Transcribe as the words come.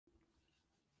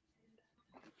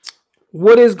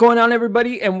What is going on,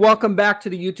 everybody, and welcome back to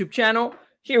the YouTube channel.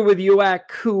 Here with you at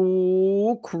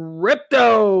Cool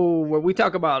Crypto, where we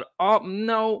talk about I'm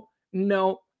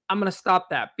gonna stop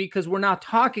that because we're not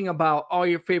talking about all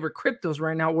your favorite cryptos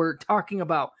right now. We're talking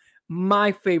about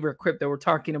my favorite crypto. We're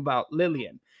talking about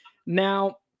Lillian.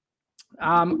 Now,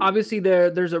 obviously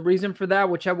there's a reason for that,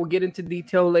 which I will get into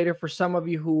detail later for some of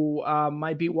you who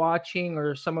might be watching,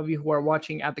 or some of you who are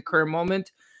watching at the current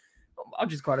moment. I'll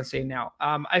just go ahead and say now.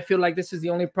 I feel like this is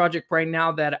the only project right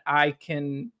now that I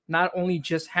can not only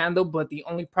just handle, but the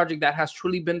only project that has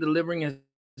truly been delivering has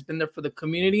been there for the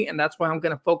community, and that's why I'm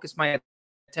going to focus my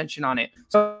attention on it.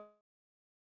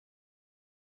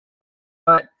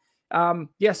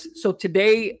 Yes, so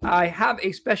today I have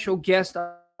a special guest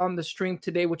on the stream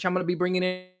today, which I'm going to be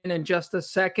bringing in just a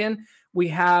second. We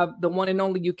have the one and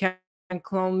only You Can't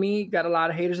Clone Me. Got a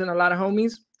lot of haters and a lot of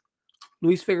homies.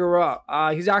 Luis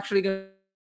Figueroa. He's actually going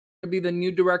to be the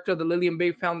new director of the Lillian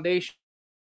Foundation.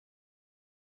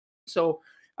 So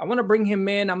I want to bring him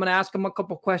in. I'm going to ask him a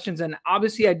couple questions. And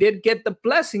obviously, I did get the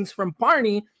blessings from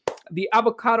Barney, the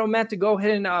avocado man, to go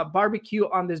ahead and barbecue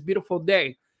on this beautiful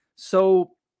day.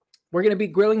 So we're going to be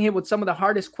grilling him with some of the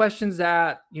hardest questions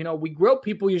that, we grill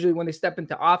people usually when they step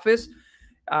into office,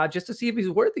 just to see if he's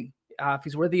worthy. If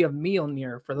he's worthy of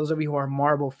Mjolnir, for those of you who are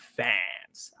Marvel fans.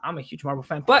 I'm a huge Marvel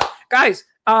fan. But guys,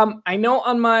 I know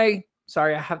on my I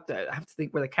have to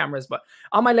think where the camera is, but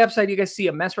on my left side, you guys see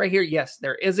a mess right here. Yes,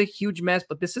 there is a huge mess,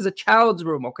 but this is a child's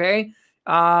room, okay?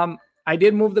 I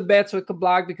did move the bed so it could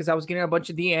block because I was getting a bunch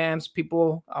of DMs.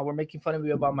 People were making fun of me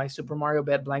about my Super Mario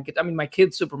bed blanket. I mean, my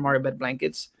kids' Super Mario bed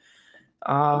blankets.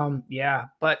 Yeah,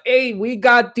 but hey, we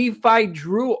got DeFi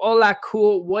Drew. Hola,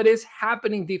 cool. What is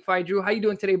happening, DeFi Drew? How you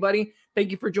doing today, buddy? Thank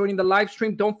you for joining the live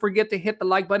stream. Don't forget to hit the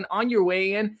like button on your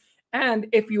way in. And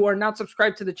if you are not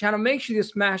subscribed to the channel, make sure you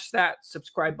smash that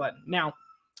subscribe button. Now,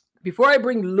 before I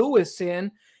bring Lewis in,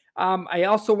 I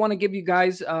also want to give you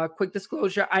guys a quick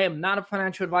disclosure. I am not a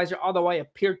financial advisor, although I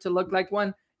appear to look like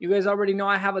one. You guys already know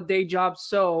I have a day job.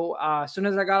 So as soon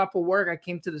as I got off of work, I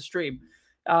came to the stream.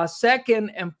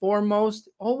 Second and foremost,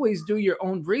 always do your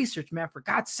own research, man. For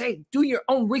God's sake, do your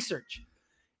own research.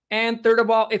 And third of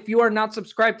all, if you are not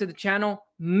subscribed to the channel,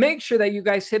 make sure that you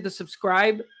guys hit the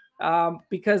subscribe,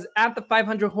 because at the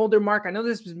 500 holder mark, I know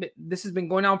this has been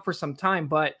going on for some time,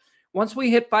 but once we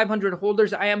hit 500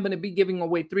 holders, I am going to be giving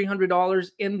away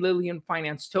 $300 in Lillian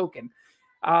Finance token.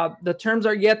 The terms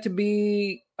are yet to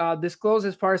be disclosed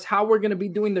as far as how we're going to be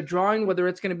doing the drawing, whether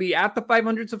it's going to be at the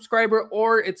 500 subscriber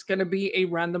or it's going to be a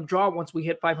random draw once we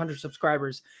hit 500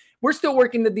 subscribers. We're still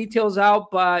working the details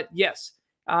out, but yes.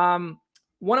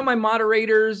 One of my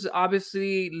moderators,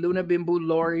 obviously, Luna Bimbu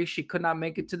Lori, she could not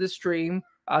make it to the stream.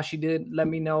 She did let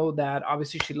me know that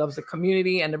obviously she loves the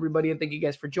community and everybody, and thank you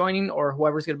guys for joining, or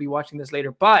whoever's going to be watching this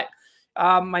later. But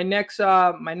my next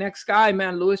guy,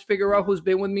 man, Luis Figueroa, who's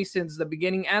been with me since the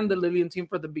beginning, and the Lillian team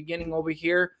for the beginning over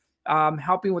here,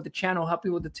 helping with the channel,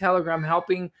 helping with the Telegram,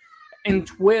 helping in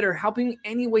Twitter, helping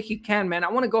any way he can, man.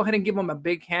 I want to go ahead and give him a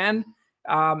big hand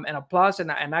and applause,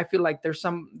 and I feel like there's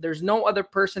no other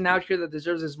person out here that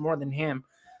deserves this more than him.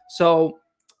 So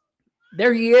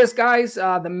there he is, guys,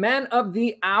 the man of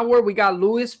the hour. We got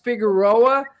Luis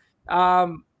Figueroa.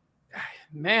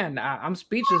 Man, I'm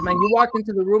speechless, man. You walked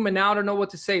into the room and now I don't know what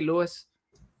to say, Luis.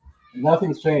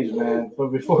 Nothing's changed, man. But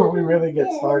before we really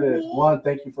get started, one,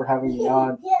 thank you for having me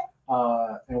on,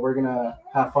 and we're gonna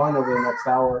have fun over the next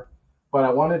hour. But I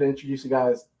wanted to introduce you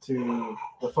guys to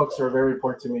the folks that are very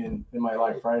important to me in my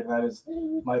life, right? And that is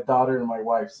my daughter and my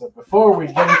wife. So before we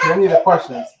get into any of the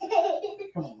questions,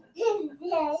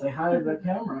 say hi to the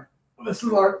camera. This is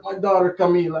my daughter,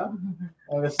 Camila,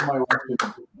 and this is my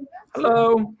wife.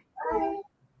 Hello.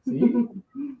 See?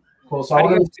 Cool. So I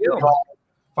wanted to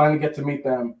finally get to meet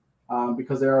them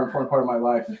because they are an important part of my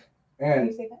life.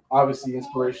 And obviously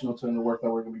inspirational to the work that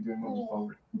we're going to be doing moving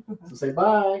forward. So say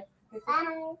bye.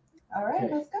 Bye. All right,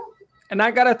 okay. Let's go. And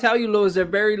I got to tell you, Louis, they're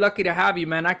very lucky to have you,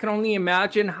 man. I can only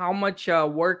imagine how much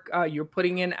work you're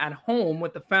putting in at home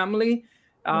with the family.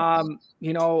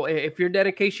 If your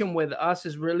dedication with us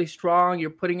is really strong, you're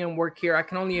putting in work here. I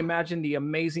can only imagine the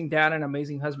amazing dad and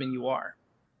amazing husband you are.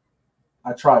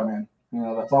 I try, man.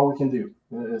 That's all we can do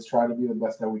is try to be the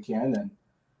best that we can. And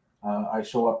I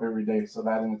show up every day. So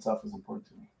that in itself is important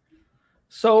to me.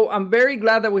 So I'm very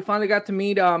glad that we finally got to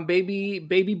meet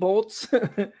baby Bolts,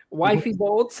 wifey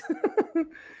Bolts.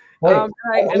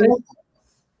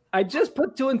 I just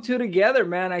put two and two together,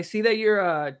 man. I see that you're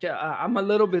I'm a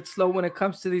little bit slow when it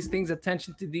comes to these things,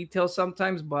 attention to detail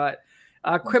sometimes, but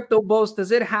Crypto Boast,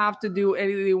 does it have to do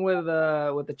anything with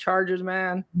the Chargers,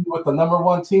 man? With the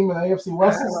 #1 team in the AFC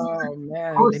West. Oh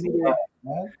man, of course it does,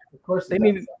 man. Of course they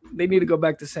need to go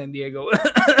back to San Diego.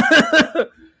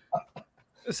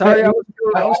 Sorry, Hey,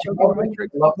 I was joking.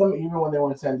 I love them even when they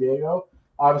were in San Diego.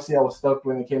 Obviously, I was stoked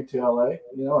when they came to LA,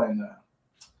 you know, and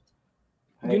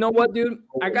you know what, dude?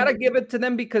 I gotta give it to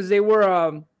them because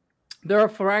they're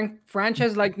a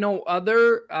franchise like no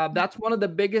other. That's one of the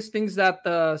biggest things that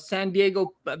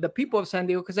the people of San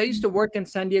Diego, because I used to work in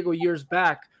San Diego years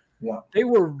back. Yeah, they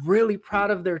were really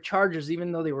proud of their Chargers,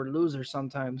 even though they were losers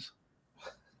sometimes.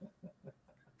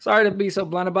 Sorry to be so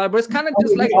blunt about it, but it's kind of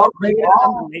just like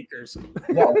the Lakers.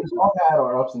 Yeah, we've all had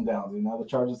our ups and downs. You know, the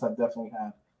Chargers have definitely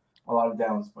had a lot of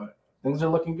downs, but things are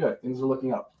looking good. Things are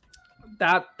looking up.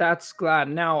 That's glad.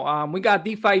 Now, we got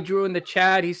DeFi Drew in the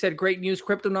chat. He said, "Great news,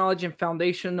 crypto knowledge and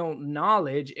foundational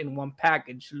knowledge in one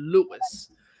package."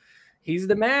 Lewis, he's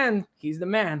the man. He's the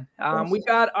man. We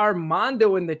got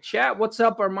Armando in the chat. What's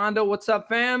up, Armando? What's up,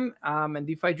 fam? And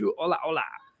DeFi Drew, hola, hola.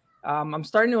 I'm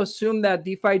starting to assume that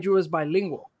DeFi Drew is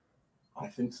bilingual. I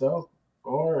think so,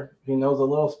 or he knows a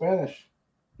little Spanish.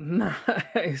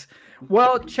 Nice.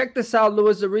 Well, check this out,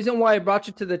 Lewis. The reason why I brought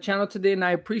you to the channel today, and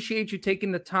I appreciate you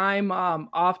taking the time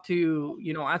off to,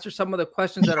 answer some of the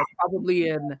questions that are probably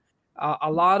in a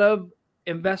lot of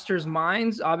investors'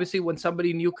 minds. Obviously, when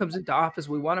somebody new comes into office,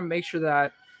 we want to make sure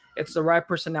that it's the right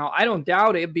person. Now, I don't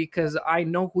doubt it because I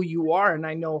know who you are and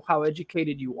I know how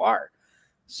educated you are.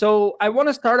 So I want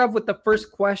to start off with the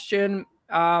first question.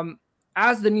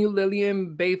 As the new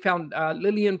Lillian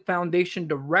Foundation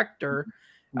Director,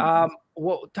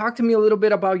 talk to me a little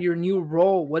bit about your new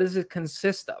role. What does it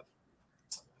consist of?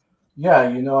 Yeah,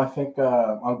 I think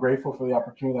I'm grateful for the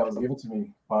opportunity that was given to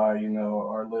me by,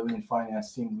 our Lillian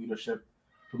Finance team leadership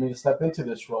for me to step into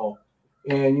this role.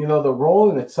 And, the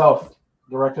role in itself,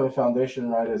 Director of the Foundation,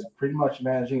 right, is pretty much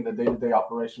managing the day-to-day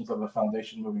operations of the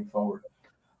foundation moving forward.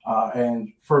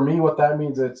 And for me, what that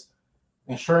means, it's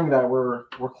ensuring that we're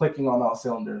clicking on all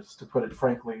cylinders, to put it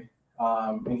frankly,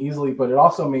 and easily, but it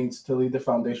also means to lead the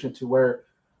foundation to where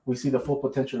we see the full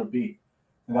potential to be.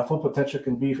 And that full potential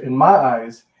can be, in my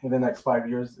eyes, in the next 5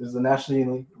 years, is a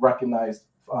nationally recognized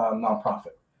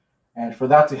nonprofit. And for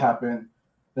that to happen,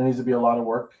 there needs to be a lot of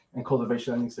work and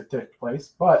cultivation that needs to take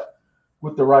place. But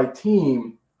with the right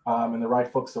team and the right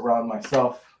folks around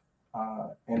myself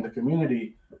and the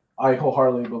community, I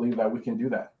wholeheartedly believe that we can do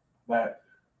that. That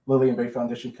Lillian Bay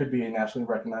Foundation could be a nationally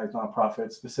recognized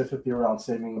nonprofit, specifically around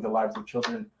saving the lives of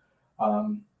children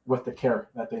with the care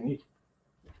that they need.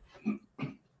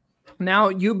 Now,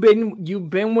 you've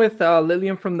been with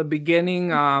Lillian from the beginning.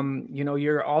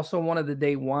 You're also one of the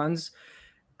day ones.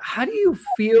 How do you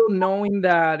feel knowing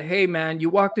that, hey, man,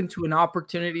 you walked into an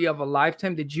opportunity of a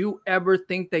lifetime? Did you ever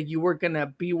think that you were going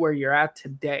to be where you're at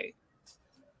today?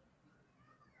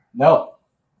 No,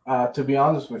 to be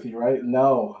honest with you, right?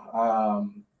 No.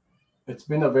 It's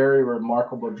been a very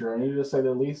remarkable journey, to say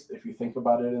the least, if you think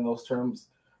about it in those terms.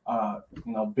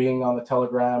 Being on the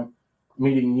Telegram,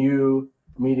 meeting you,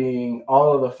 meeting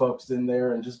all of the folks in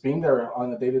there, and just being there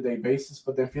on a day-to-day basis,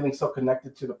 but then feeling so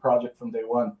connected to the project from day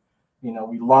one.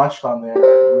 We launched on there. We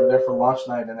were there for launch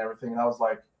night and everything. And I was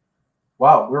like,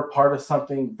 wow, we're part of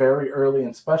something very early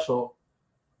and special.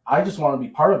 I just want to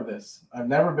be part of this. I've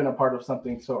never been a part of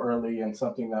something so early and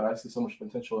something that I see so much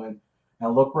potential in.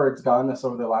 And look where it's gotten us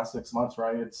over the last 6 months,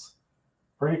 right? It's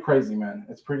pretty crazy, man.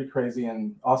 It's pretty crazy,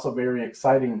 and also very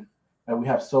exciting that we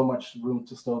have so much room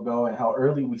to still go and how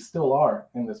early we still are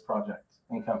in this project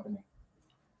and company.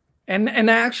 And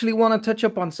I actually want to touch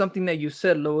up on something that you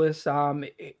said, Louis.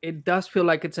 It does feel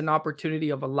like it's an opportunity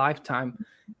of a lifetime.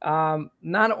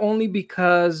 Not only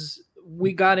because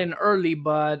we got in early,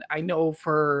 but I know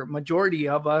for majority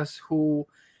of us who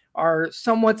are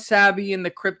somewhat savvy in the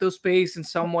crypto space and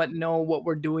somewhat know what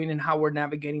we're doing and how we're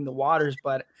navigating the waters.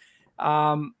 But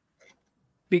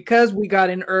because we got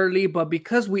in early, but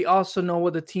because we also know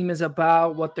what the team is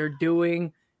about, what they're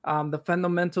doing, the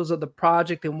fundamentals of the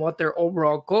project and what their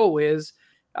overall goal is,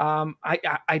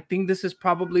 I think this is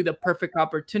probably the perfect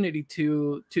opportunity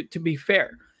to be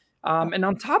fair. And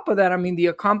on top of that, I mean, the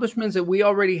accomplishments that we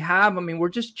already have, I mean, we're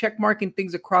just check marking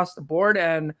things across the board.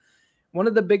 And one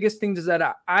of the biggest things is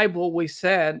that I've always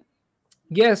said,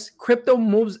 yes, crypto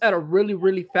moves at a really,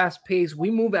 really fast pace. We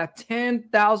move at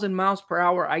 10,000 miles per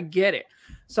hour. I get it.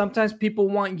 Sometimes people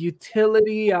want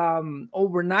utility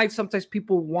overnight. Sometimes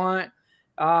people want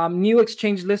new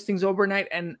exchange listings overnight.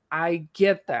 And I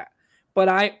get that. But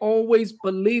I always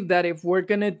believe that if we're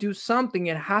going to do something,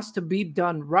 it has to be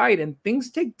done right. And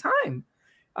things take time.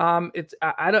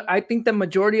 I think the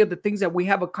majority of the things that we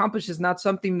have accomplished is not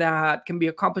something that can be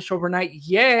accomplished overnight.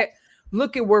 Yet,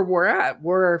 look at where we're at.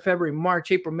 We're February,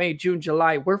 March, April, May, June,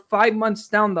 July. We're 5 months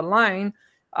down the line.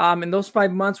 In those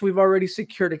 5 months, we've already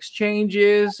secured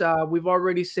exchanges. We've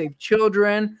already saved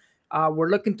children. We're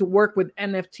looking to work with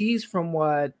NFTs from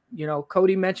what,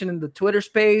 Cody mentioned in the Twitter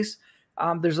space.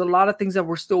 There's a lot of things that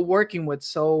we're still working with.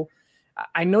 So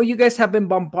I know you guys have been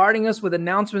bombarding us with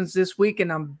announcements this week,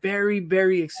 and I'm very,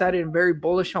 very excited and very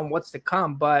bullish on what's to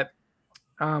come. But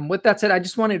with that said, I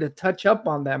just wanted to touch up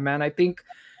on that, man. I think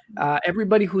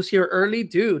everybody who's here early,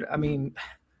 dude, I mean,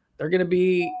 they're gonna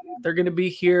be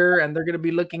here, and they're gonna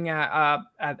be looking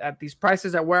at these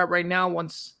prices that we're at right now.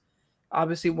 Once,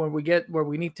 obviously, when we get where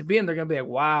we need to be, and they're gonna be like,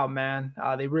 wow, man,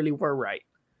 they really were right.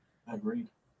 Agreed.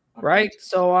 Right.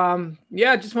 So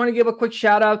yeah, just want to give a quick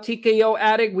shout out. TKO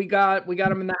Addict. We got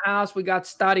him in the house. We got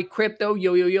Stati Crypto.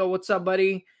 Yo, what's up,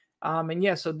 buddy? And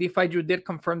yeah, so DeFi Drew did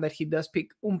confirm that he does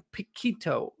speak un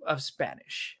poquito of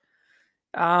Spanish.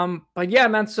 But yeah,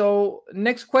 man. So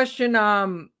next question,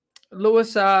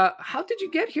 Louis, how did you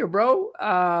get here, bro?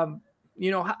 How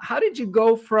did you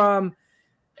go from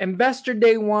Investor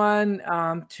Day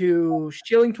 1 to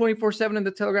shilling 24/7 in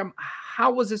the Telegram?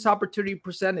 How was this opportunity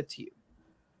presented to you?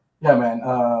 Yeah,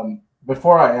 man.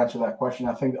 Before I answer that question,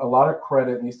 I think a lot of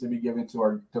credit needs to be given to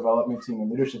our development team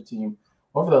and leadership team.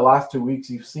 Over the last 2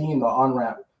 weeks, you've seen the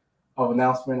on-ramp of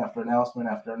announcement after announcement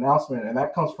after announcement, and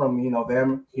that comes from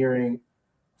them hearing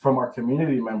from our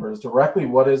community members directly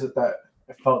what is it that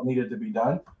it felt needed to be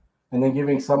done, and then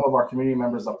giving some of our community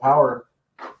members the power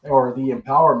or the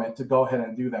empowerment to go ahead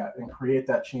and do that and create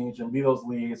that change and be those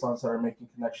liaisons that are making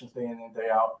connections day in and day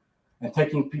out and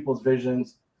taking people's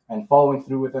visions and following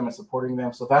through with them and supporting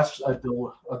them. So that's a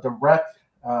direct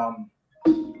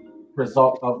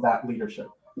result of that leadership.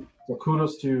 So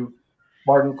kudos to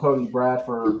Martin, Cody, Brad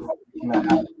for making that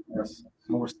happen for us.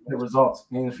 And we're seeing the results.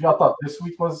 I mean, if y'all thought this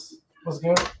week was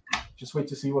good, just wait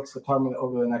to see what's to come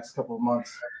over the next couple of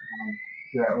months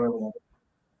here at Lillian.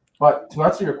 But to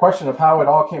answer your question of how it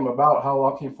all came about, how it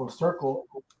all came full circle,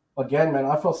 again, man,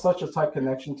 I feel such a tight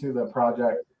connection to the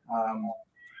project.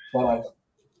 But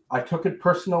I took it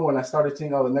personal when I started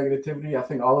seeing all the negativity. I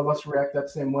think all of us react that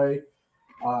same way.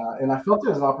 And I felt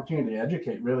it as an opportunity to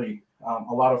educate, really,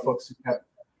 a lot of folks who kept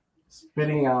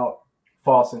spitting out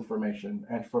false information.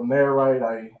 And from there, right,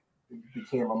 I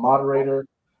became a moderator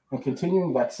and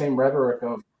continuing that same rhetoric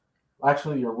of,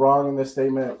 actually, you're wrong in this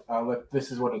statement.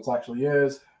 This is what it actually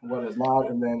is, what is not.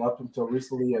 And then up until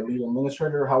recently, a lead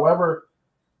administrator. However,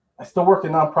 I still work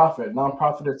in nonprofit.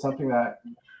 Nonprofit is something that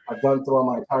I've done throughout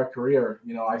my entire career.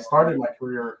 I started my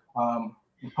career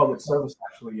in public service,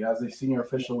 actually, as a senior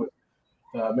official with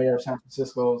the mayor of San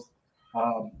Francisco's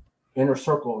inner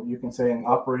circle, you can say, in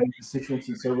operating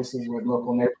constituency services with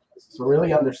local neighborhoods. So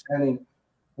really understanding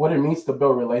what it means to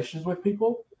build relations with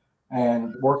people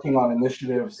and working on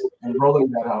initiatives and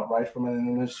rolling that out, right, from an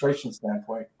administration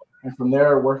standpoint. And from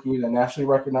there, working in a nationally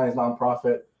recognized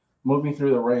nonprofit, moving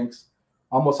through the ranks,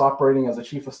 almost operating as a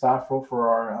chief of staff for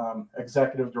our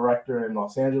executive director in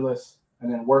Los Angeles,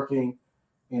 and then working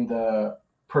in the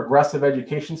progressive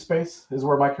education space is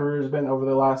where my career has been over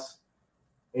the last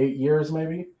 8 years,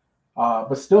 maybe.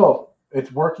 But still,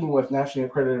 it's working with nationally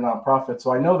accredited nonprofits.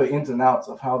 So I know the ins and outs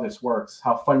of how this works,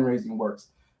 how fundraising works,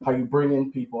 how you bring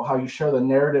in people, how you share the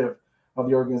narrative of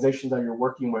the organizations that you're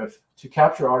working with to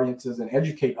capture audiences and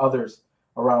educate others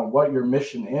around what your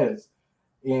mission is.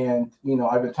 And,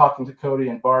 I've been talking to Cody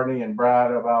and Barney and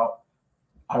Brad about,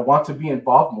 I want to be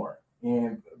involved more.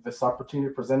 And this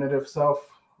opportunity presented itself.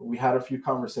 We had a few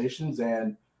conversations,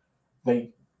 and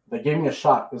they gave me a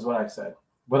shot, is what I said.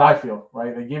 What I feel,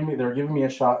 right? They're giving me a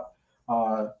shot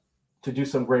to do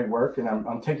some great work. And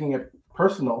I'm taking it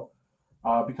personal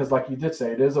because, like you did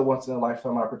say, it is a once in a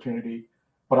lifetime opportunity.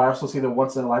 But I also see the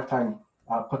once in a lifetime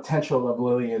potential of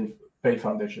Lillian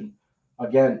Foundation.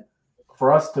 Again,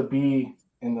 for us to be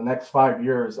in the next 5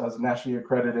 years as a nationally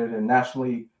accredited and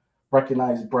nationally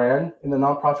recognized brand in the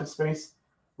nonprofit space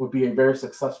would be a very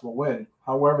successful win.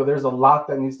 However, there's a lot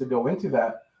that needs to go into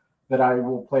that I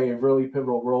will play a really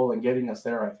pivotal role in getting us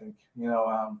there, I think.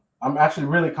 I'm actually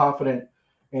really confident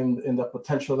in the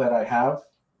potential that I have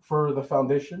for the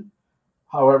foundation.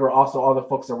 However, also all the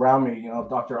folks around me,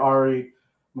 Dr. Ari,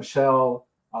 Michelle,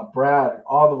 Brad,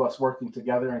 all of us working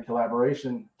together in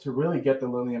collaboration to really get the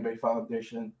Lillian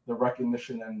Foundation the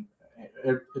recognition and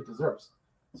it deserves.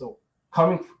 So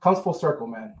comes full circle,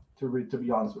 man, to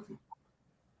be honest with you.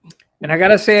 And I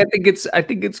gotta say, I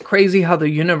think it's crazy how the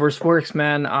universe works,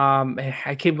 man.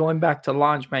 I keep going back to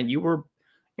launch, man. You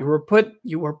You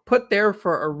were put there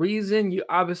for a reason. You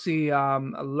obviously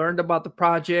learned about the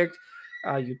project.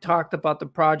 You talked about the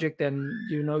project, and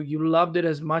you loved it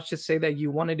as much to say that you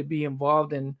wanted to be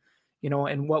involved in,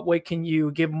 in what way can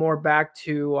you give more back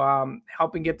to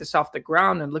helping get this off the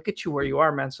ground? And look at you where you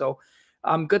are, man. So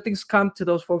good things come to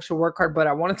those folks who work hard. But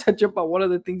I want to touch up on one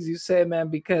of the things you said, man,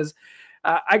 because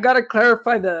I gotta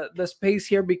clarify the space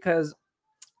here, because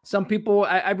some people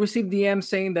I've received DMs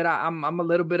saying that I'm a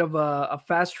little bit of a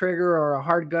fast trigger or a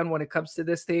hard gun when it comes to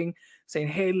this thing, saying,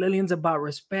 hey, Lillian's about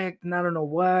respect and I don't know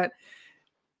what.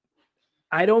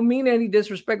 I don't mean any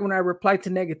disrespect when I reply to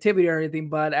negativity or anything,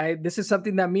 but this is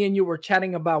something that me and you were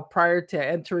chatting about prior to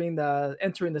entering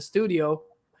the studio.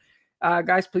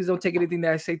 Guys, please don't take anything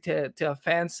that I say to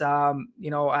offense.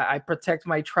 I protect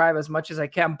my tribe as much as I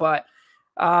can, but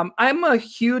I'm a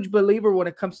huge believer when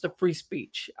it comes to free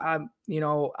speech. I'm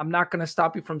not going to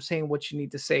stop you from saying what you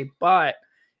need to say, but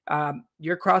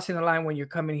you're crossing the line when you're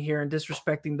coming here and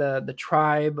disrespecting the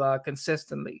tribe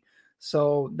consistently.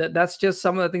 So that's just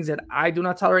some of the things that I do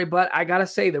not tolerate. But I gotta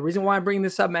say, the reason why I'm bringing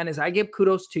this up, man, is I give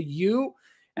kudos to you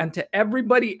and to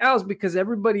everybody else, because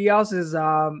everybody else is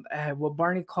what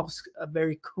Barney calls a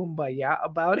very kumbaya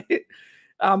about it.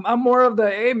 I'm more of the,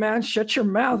 hey man, shut your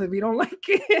mouth if you don't like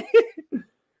it.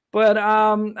 But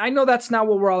I know that's not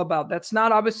what we're all about. That's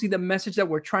not obviously the message that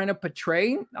we're trying to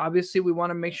portray. Obviously, we want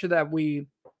to make sure that we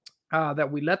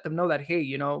let them know that,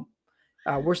 hey,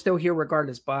 we're still here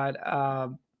regardless.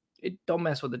 But don't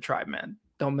mess with the tribe, man.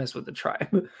 Don't mess with the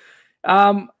tribe.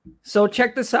 So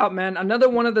check this out, man. Another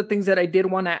one of the things that I did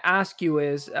want to ask you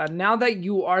is, now that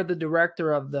you are the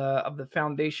director of the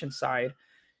foundation side,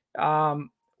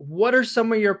 what are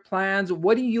some of your plans?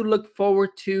 What do you look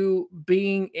forward to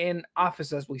being in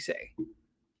office, as we say?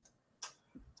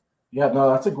 Yeah, no,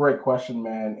 that's a great question,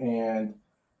 man. And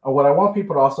what I want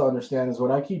people to also understand is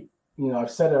when I keep,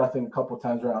 I've said it, I think a couple of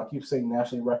times right now, I keep saying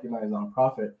nationally recognized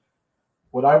nonprofit.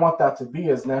 What I want that to be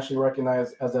is nationally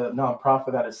recognized as a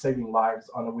nonprofit that is saving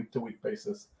lives on a week-to-week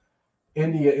basis.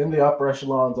 In the upper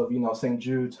echelons of, St.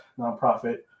 Jude's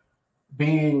nonprofit,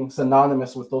 being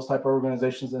synonymous with those type of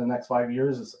organizations in the next 5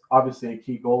 years is obviously a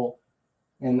key goal.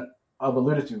 And I've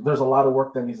alluded to, there's a lot of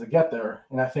work that needs to get there.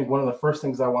 And I think one of the first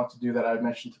things I want to do that I've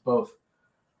mentioned to both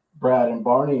Brad and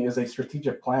Barney is a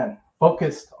strategic plan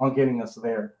focused on getting us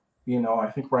there.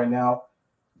 I think right now,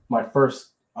 I'm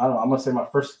going to say my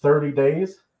first 30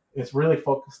 days is really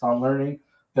focused on learning,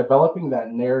 developing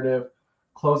that narrative,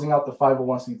 closing out the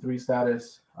 501c3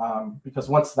 status. Because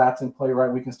once that's in play, right,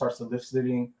 we can start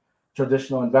soliciting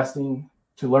traditional investing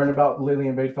to learn about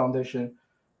Lillian Foundation,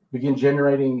 begin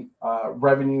generating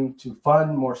revenue to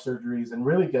fund more surgeries and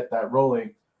really get that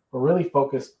rolling. We're really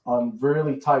focused on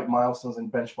really tight milestones and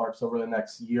benchmarks over the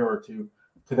next year or two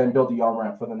to then build the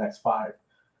on-ramp for the next 5.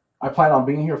 I plan on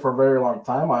being here for a very long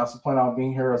time. I also plan on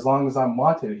being here as long as I'm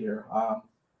wanted here,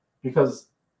 because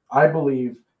I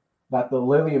believe that the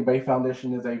Lillian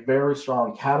Foundation is a very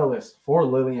strong catalyst for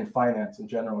Lillian finance in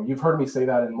general. You've heard me say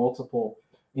that in multiple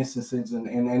instances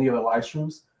in any of the live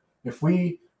streams. If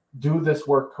we do this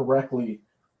work correctly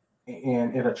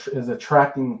and it is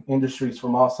attracting industries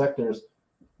from all sectors,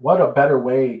 what a better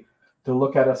way to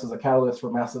look at us as a catalyst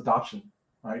for mass adoption,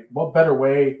 right? What better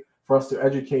way for us to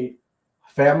educate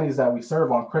families that we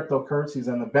serve on cryptocurrencies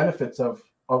and the benefits of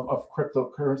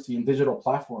cryptocurrency and digital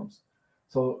platforms.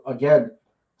 So again,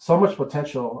 so much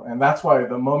potential. And that's why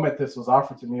the moment this was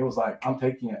offered to me, it was like, I'm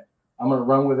taking it. I'm going to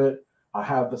run with it. I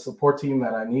have the support team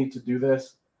that I need to do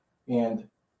this. And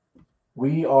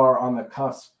we are on the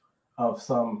cusp of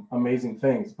some amazing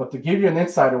things. But to give you an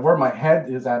insight of where my head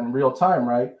is at in real time,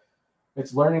 right?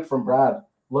 It's learning from Brad,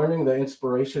 learning the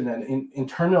inspiration and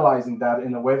internalizing that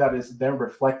in a way that is then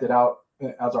reflected out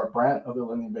as our brand of the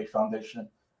Lillian Foundation,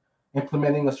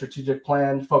 implementing a strategic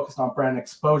plan focused on brand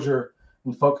exposure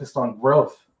and focused on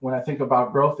growth. When I think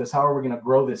about growth, is how are we going to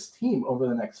grow this team over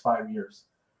the next 5 years?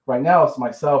 Right now, it's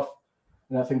myself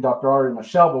and I think Dr. Ari and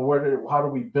Michelle, but how do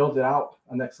we build it out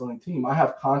an excellent team? I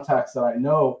have contacts that I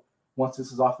know once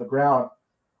this is off the ground,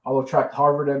 I'll attract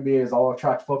Harvard MBAs, I'll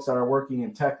attract folks that are working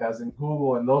in tech, as in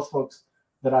Google, and those folks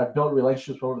that I've built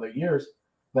relationships over the years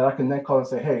that I can then call and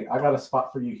say, hey, I got a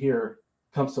spot for you here.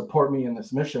 Come support me in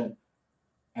this mission.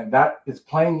 And that is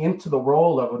playing into the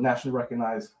role of a nationally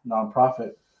recognized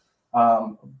nonprofit,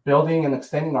 building and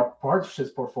extending our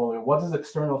partnerships portfolio. What does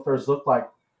external affairs look like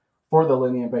for the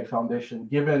Lillian Foundation,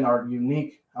 given our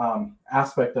unique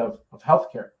aspect of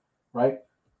healthcare, right?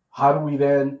 How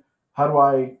do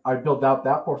I build out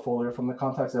that portfolio from the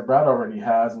contacts that Brad already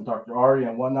has and Dr. Ari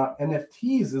and whatnot?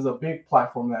 NFTs is a big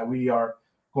platform that we are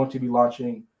going to be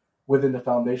launching. within the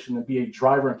foundation and be a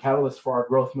driver and catalyst for our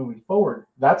growth moving forward.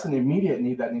 That's an immediate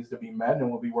need that needs to be met and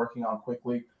we'll be working on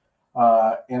quickly.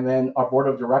 And then our board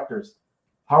of directors,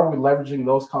 how are we leveraging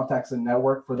those contacts and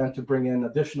network for them to bring in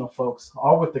additional folks,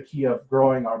 all with the key of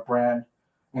growing our brand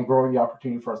and growing the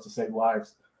opportunity for us to save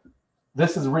lives.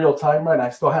 This is real time, right? I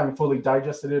still haven't fully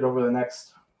digested it over the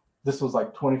next, this was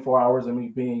like 24 hours of me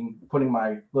putting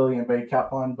my Lillian Bay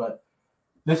cap on, but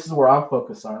this is where I'm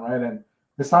focused on, right? And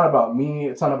it's not about me.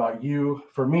 It's not about you.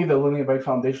 For me, the Lillian Bay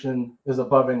Foundation is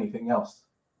above anything else.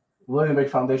 The Lillian Bay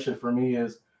Foundation for me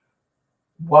is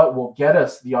what will get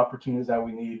us the opportunities that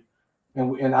we need.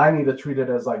 And I need to treat it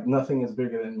as like nothing is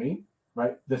bigger than me,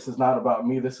 right? This is not about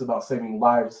me. This is about saving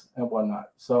lives and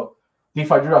whatnot. So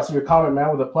DeFi Drew, I see your comment, man,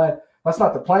 with a plan. That's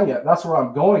not the plan yet. That's where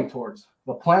I'm going towards.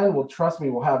 The plan will, trust me,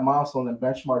 will have milestones and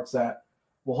benchmarks that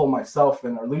will hold myself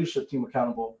and our leadership team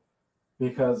accountable,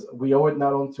 because we owe it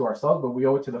not only to ourselves, but we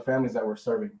owe it to the families that we're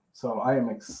serving. So I am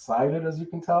excited, as you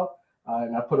can tell.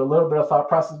 And I put a little bit of thought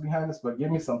process behind this, but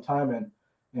give me some time and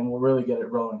we'll really get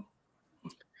it rolling.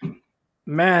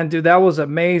 Man, dude, that was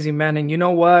amazing, man. And you know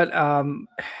what?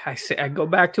 I go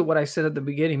back to what I said at the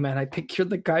beginning, man. I think you're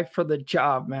the guy for the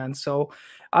job, man. So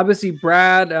obviously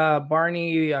Brad,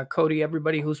 Barney, Cody,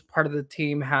 everybody who's part of the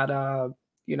team had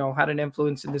had an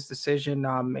influence in this decision.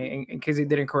 In case they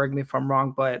didn't correct me if I'm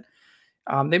wrong, but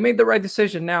they made the right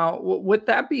decision. Now, with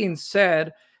that being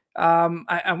said,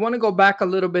 I want to go back a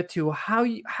little bit to how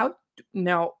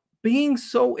now being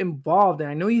so involved, and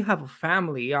I know you have a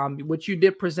family, which you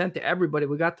did present to everybody.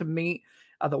 We got to meet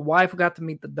the wife, we got to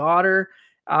meet the daughter.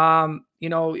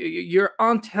 You're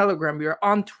on Telegram, you're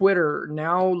on Twitter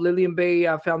now, Lillian Bay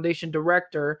Foundation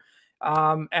Director,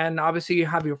 and obviously you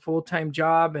have your full-time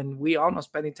job, and we all know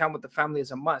spending time with the family is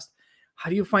a must.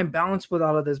 How do you find balance with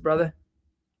all of this, brother?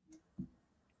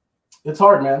 It's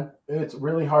hard, man. It's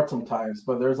really hard sometimes,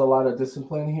 but there's a lot of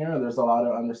discipline here, and there's a lot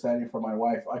of understanding for my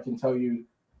wife. I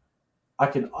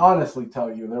can honestly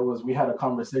tell you, we had a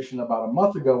conversation about a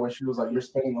month ago where she was like, "You're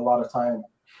spending a lot of time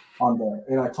on there."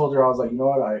 And I told her, I was like, "You know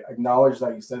what? I acknowledge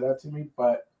that you said that to me,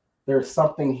 but there's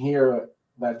something here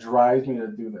that drives me to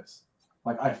do this.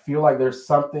 Like, I feel like there's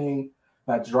something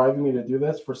that's driving me to do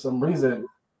this for some reason."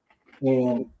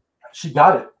 And she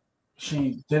got it.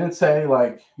 She didn't say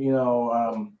like,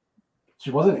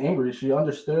 she wasn't angry. She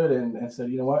understood and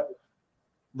said, "You know what?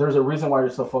 There's a reason why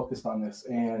you're so focused on this."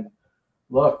 And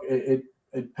look,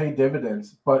 it paid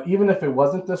dividends. But even if it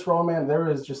wasn't this role, man, there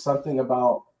is just something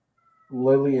about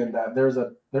Lillian that there's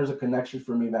a connection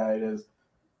for me that is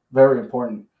very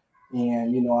important.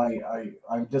 And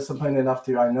I'm disciplined enough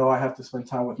I know I have to spend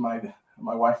time with my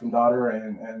wife and daughter,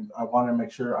 and I want to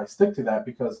make sure I stick to that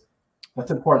because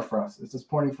that's important for us. It's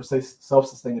important for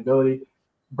self-sustainability.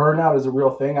 Burnout is a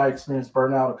real thing. I experienced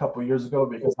burnout a couple of years ago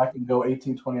because I can go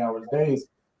 18, 20 hours days,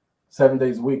 7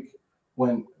 days a week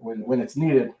when it's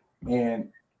needed. And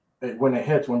when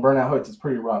burnout hits, it's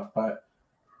pretty rough. But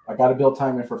I got to build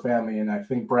time in for family. And I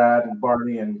think Brad and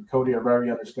Barney and Cody are very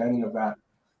understanding of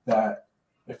that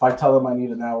if I tell them I need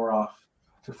an hour off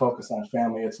to focus on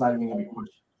family, it's not even going to be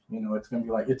pushed. It's going to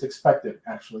be like, it's expected,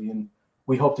 actually. And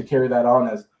we hope to carry that on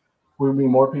as we bring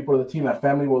more people to the team. That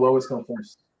family will always come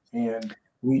first. And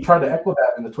we try to echo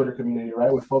that in the Twitter community,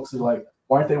 right? With folks who are like,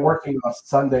 why aren't they working on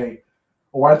Sunday?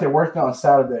 Or why aren't they working on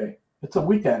Saturday? It's a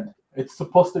weekend. It's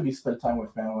supposed to be spent time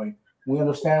with family. We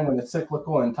understand when it's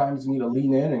cyclical and times you need to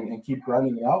lean in and keep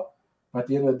grinding it out. But at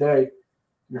the end of the day,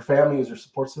 your family is your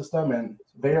support system, and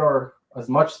they are as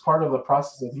much part of the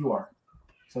process as you are.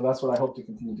 So that's what I hope to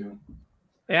continue doing.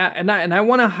 Yeah, and I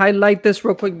want to highlight this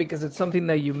real quick because it's something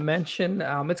that you mentioned.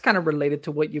 It's kind of related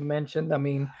to what you mentioned. I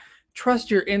mean,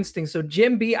 trust your instincts. So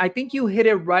Jim B, I think you hit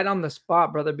it right on the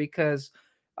spot, brother, because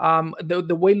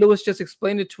the way Lewis just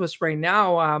explained it to us right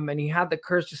now, and he had the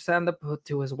courage to stand up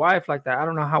to his wife like that. I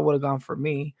don't know how it would have gone for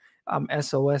me.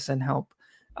 SOS and help.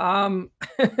 I'm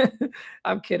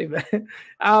kidding,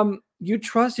 man. You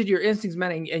trusted your instincts,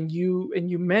 man, and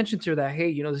you mentioned to her that,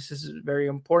 hey, this is very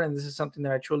important. This is something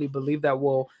that I truly believe that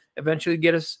will eventually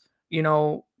get us,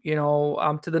 to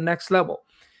the next level.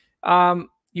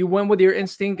 You went with your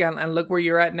instinct and look where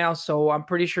you're at now. So I'm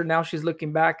pretty sure now she's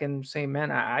looking back and saying,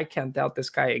 man, I can't doubt this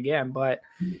guy again. But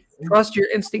trust your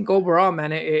instinct overall,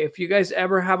 man. If you guys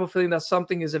ever have a feeling that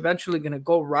something is eventually going to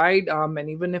go right, and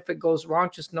even if it goes wrong,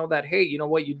 just know that, hey, you know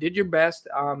what? You did your best.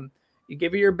 You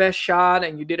gave it your best shot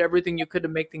and you did everything you could to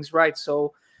make things right.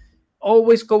 So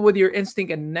always go with your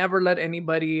instinct and never let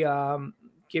anybody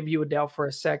give you a doubt for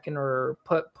a second or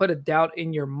put a doubt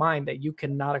in your mind that you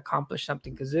cannot accomplish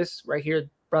something. Because this right here,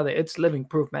 brother, it's living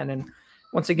proof, man. And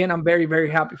once again, I'm very, very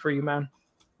happy for you, man.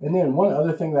 And then one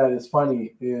other thing that is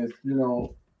funny is,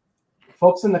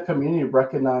 folks in the community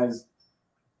recognize,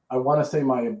 I want to say,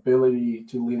 my ability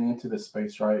to lean into this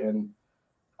space, right? And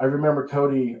I remember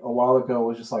Cody a while ago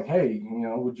was just like, hey,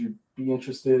 would you be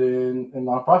interested in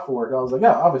nonprofit work? I was like,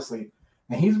 yeah, obviously.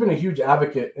 And he's been a huge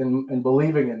advocate in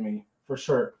believing in me, for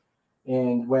sure.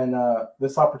 And when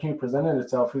this opportunity presented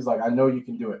itself, he's like, I know you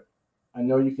can do it. I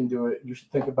know you can do it. You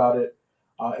should think about it.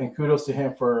 And kudos to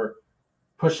him for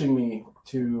pushing me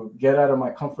to get out of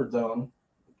my comfort zone.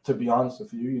 To be honest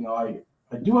with you,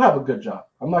 I do have a good job.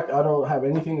 I don't have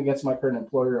anything against my current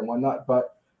employer and whatnot,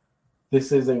 but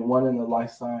this is a one in a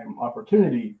lifetime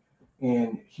opportunity.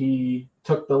 And he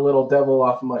took the little devil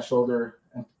off of my shoulder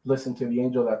and listened to the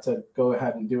angel that said, go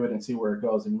ahead and do it and see where it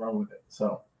goes and run with it.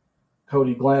 So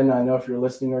Cody, Glenn, I know if you're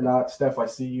listening or not. Steph, I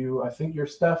see you. I think you're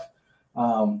Steph.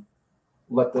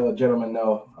 Let the gentleman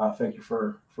know. Thank you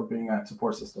for being that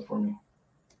support system for me.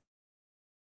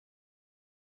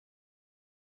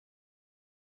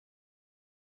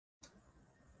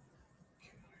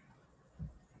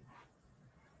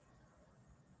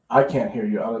 I can't hear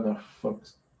you. I don't know if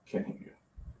folks can hear you.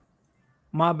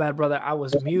 My bad, brother. I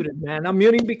was muted, man. I'm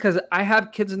muting because I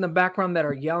have kids in the background that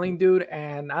are yelling, dude.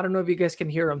 And I don't know if you guys can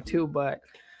hear them too, but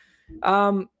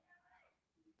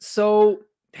so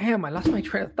damn, I lost my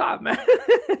train of thought, man.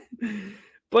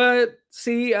 But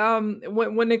see,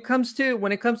 when it comes to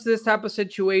this type of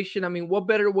situation, I mean, what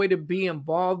better way to be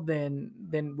involved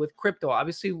than with crypto?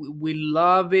 Obviously, we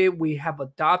love it. We have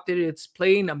adopted it. It's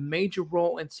playing a major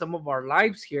role in some of our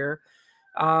lives here.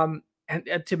 And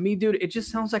to me, dude, it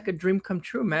just sounds like a dream come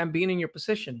true, man, being in your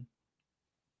position.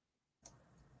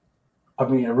 I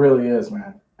mean, it really is,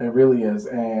 man. It really is.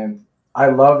 And I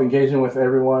love engaging with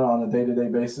everyone on a day-to-day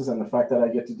basis. And the fact that I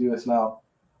get to do this now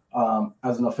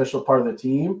as an official part of the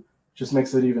team just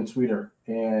makes it even sweeter.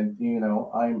 And,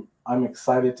 I'm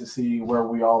excited to see where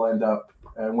we all end up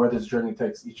and where this journey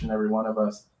takes each and every one of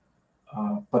us.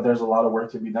 But there's a lot of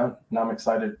work to be done. And I'm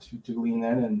excited to lean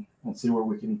in and see what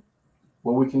we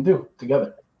can do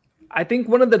together. I think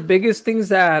one of the biggest things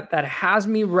that has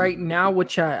me right now,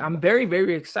 which I'm very,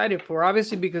 very excited for,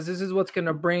 obviously, because this is what's going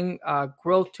to bring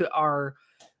growth to our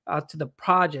to the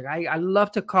project. I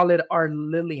love to call it our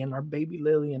Lillian, our baby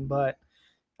Lillian. But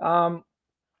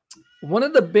one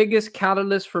of the biggest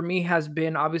catalysts for me has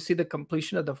been obviously the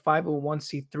completion of the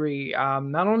 501c3.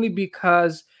 Not only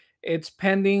because it's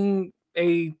pending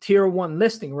a tier 1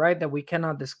 listing, right, that we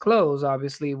cannot disclose,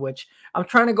 obviously, which I'm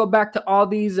trying to go back to all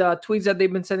these tweets that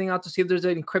they've been sending out to see if there's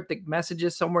any cryptic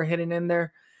messages somewhere hidden in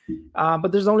there.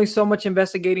 But there's only so much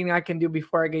investigating I can do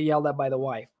before I get yelled at by the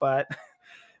wife. But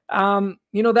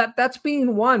that's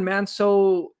being one, man.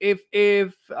 So if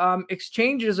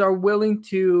exchanges are willing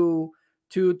to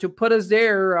put us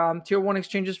there, tier 1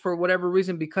 exchanges, for whatever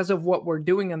reason, because of what we're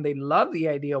doing, and they love the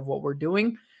idea of what we're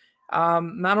doing.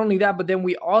 Not only that, but then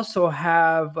we also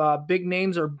have big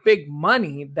names or big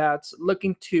money that's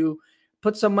looking to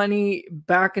put some money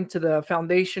back into the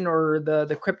foundation or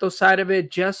the crypto side of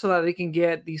it, just so that they can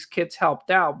get these kids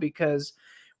helped out. Because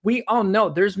we all know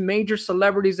there's major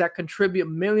celebrities that contribute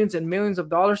millions and millions of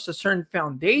dollars to certain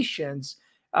foundations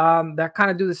that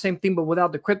kind of do the same thing, but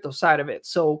without the crypto side of it.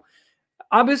 So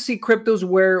obviously, crypto's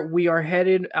where we are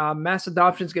headed. Mass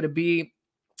adoption is going to be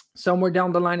somewhere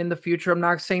down the line in the future. I'm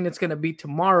not saying it's going to be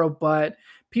tomorrow, but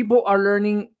people are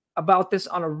learning about this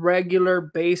on a regular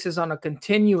basis, on a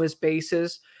continuous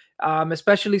basis,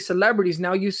 especially celebrities.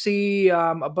 Now you see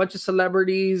a bunch of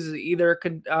celebrities either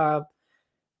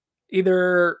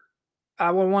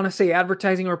I would want to say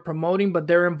advertising or promoting, but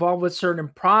they're involved with certain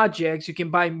projects. You can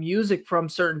buy music from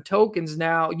certain tokens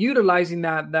now, utilizing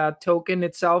that token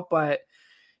itself, but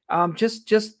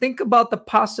just think about the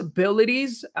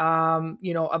possibilities, of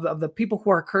the people who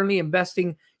are currently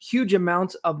investing huge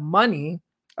amounts of money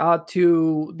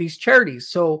to these charities.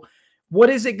 So what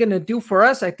is it going to do for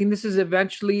us? I think this is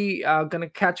eventually going to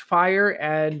catch fire.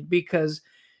 And because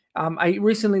I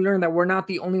recently learned that we're not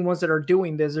the only ones that are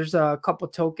doing this. There's a couple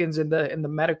tokens in the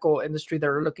medical industry that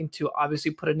are looking to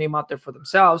obviously put a name out there for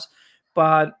themselves.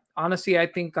 But honestly, I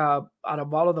think out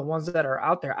of all of the ones that are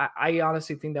out there, I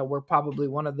honestly think that we're probably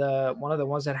one of the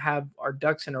ones that have our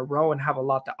ducks in a row and have a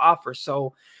lot to offer.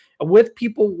 So with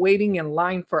people waiting in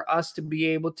line for us to be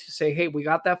able to say, hey, we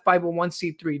got that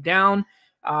 501c3 down,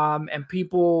 and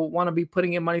people want to be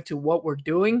putting in money to what we're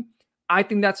doing, I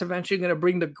think that's eventually going to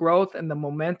bring the growth and the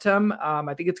momentum.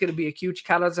 I think it's going to be a huge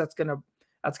catalyst that's going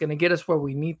to get us where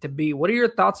we need to be. What are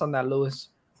your thoughts on that, Louis?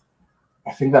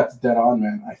 I think that's dead on,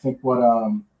 man. I think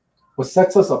what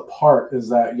sets us apart is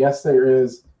that, yes, there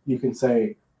is, you can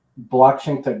say,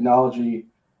 blockchain technology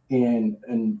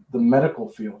in the medical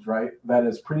field, right? That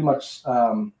is pretty much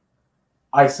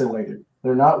isolated.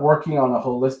 They're not working on a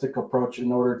holistic approach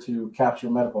in order to capture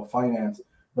medical finance.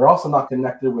 They're also not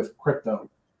connected with crypto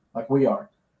like we are.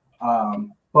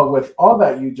 But with all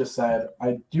that you just said,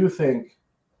 I do think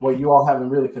what you all haven't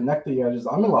really connected yet is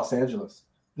I'm in Los Angeles.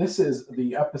 This is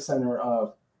the epicenter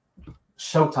of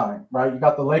Showtime, right? You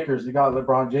got the Lakers, you got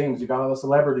LeBron James, you got all the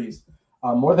celebrities.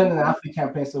 More than an athlete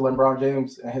campaign, so LeBron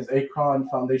James and his Akron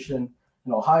Foundation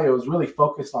in Ohio is really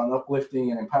focused on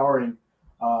uplifting and empowering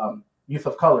youth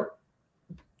of color.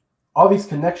 All these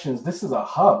connections, this is a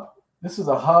hub. This is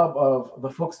a hub of the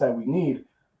folks that we need,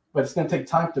 but it's going to take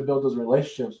time to build those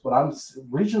relationships. But I'm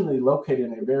regionally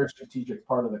located in a very strategic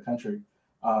part of the country.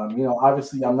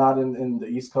 Obviously, I'm not in the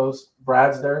East Coast.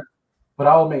 Brad's there. But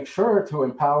I will make sure to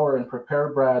empower and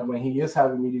prepare Brad when he is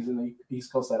having meetings in the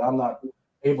East Coast that I'm not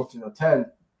able to attend,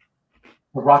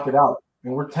 to rock it out.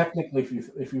 And we're technically,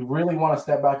 if you really want to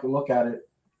step back and look at it,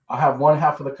 I have one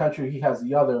half of the country, he has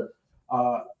the other,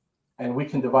 and we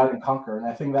can divide and conquer. And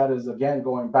I think that is, again,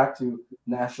 going back to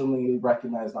nationally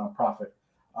recognized nonprofit.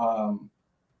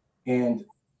 And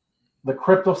the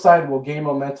crypto side will gain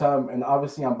momentum. And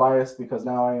obviously I'm biased because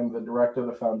now I am the director of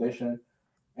the foundation.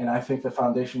 And I think the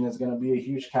foundation is going to be a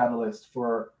huge catalyst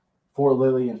for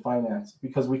Lillian Finance,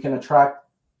 because we can attract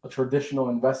a traditional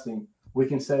investing. We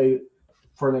can say,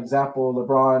 for an example,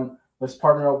 LeBron, let's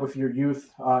partner up with your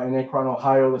youth in Akron,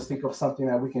 Ohio. Let's think of something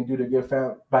that we can do to give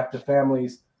back to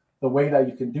families. The way that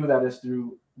you can do that is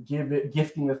through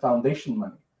gifting the foundation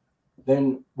money.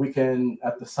 Then we can,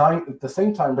 at the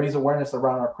same time, raise awareness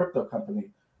around our crypto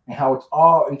company and how it's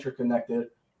all interconnected.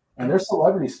 And there's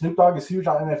celebrities. Snoop Dogg is huge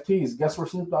on NFTs. Guess where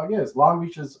Snoop Dogg is? Long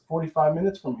Beach is 45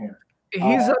 minutes from here.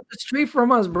 He's up the street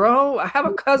from us, bro. I have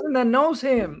a cousin that knows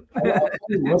him.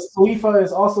 Wiz Khalifa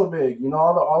is also big. You know,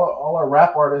 all our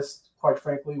rap artists, quite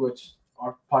frankly, which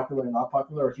are popular and not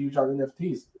popular, are huge on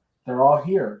NFTs. They're all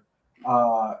here.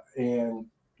 And,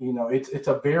 you know, it's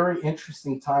a very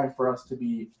interesting time for us to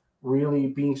be really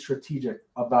being strategic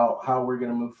about how we're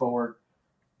going to move forward,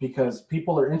 because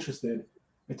people are interested.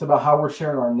 It's about how we're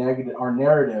sharing our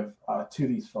narrative to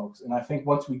these folks. And I think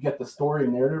once we get the story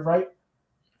and narrative right,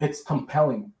 it's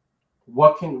compelling.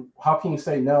 How can you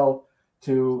say no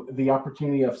to the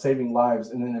opportunity of saving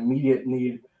lives in an immediate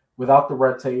need without the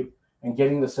red tape and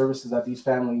getting the services that these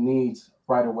family needs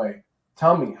right away?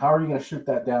 Tell me, how are you going to shoot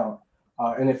that down?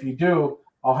 And if you do,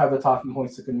 I'll have the talking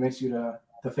points to convince you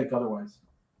to think otherwise.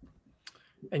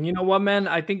 And you know what, man?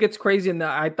 I think it's crazy. And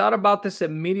I thought about this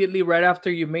immediately right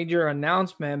after you made your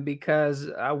announcement, because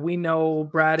we know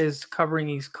Brad is covering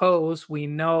East Coast. We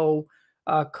know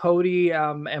Cody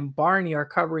and Barney are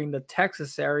covering the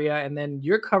Texas area. And then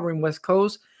you're covering West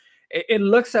Coast. It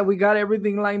looks like we got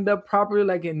everything lined up properly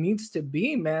like it needs to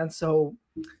be, man. So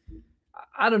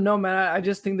I don't know, man. I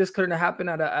just think this couldn't happen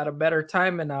at a better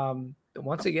time. And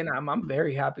once again, I'm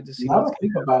very happy to see. Now that I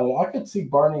think about it, I could see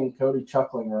Barney and Cody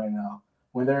chuckling right now.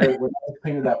 When they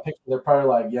painted that picture, they're probably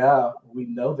like, yeah, we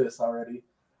know this already.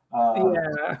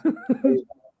 Yeah.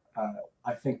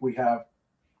 I think we have,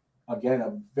 again,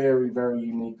 a very, very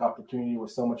unique opportunity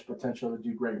with so much potential to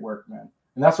do great work, man.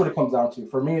 And that's what it comes down to.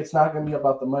 For me, it's not going to be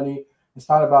about the money. It's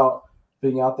not about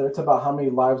being out there. It's about how many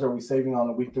lives are we saving on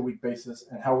a week-to-week basis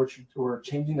and how we're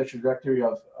changing the trajectory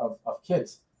of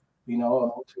kids, you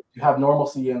know, to have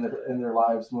normalcy in their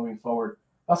lives moving forward.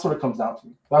 That's what it comes down to.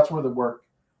 That's what the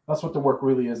work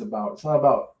really is about. It's not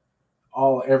about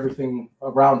everything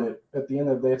around it. At the end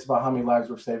of the day, it's about how many lives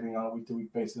we're saving on a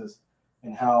week-to-week basis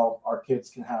and how our kids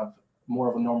can have more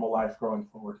of a normal life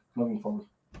moving forward.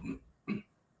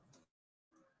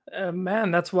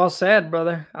 Man, that's well said,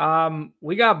 brother.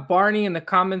 We got Barney in the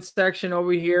comments section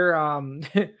over here.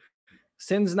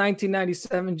 Since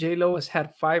 1997, J-Lo has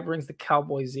had 5 rings, the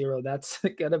Cowboys 0. That's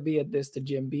gonna be a diss to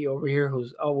Jim B over here.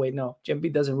 Jim B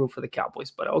doesn't root for the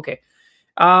Cowboys, but okay.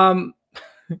 You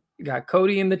got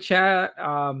Cody in the chat.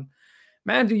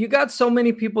 Man, dude, you got so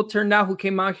many people turned out who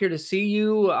came out here to see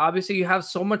you. Obviously, you have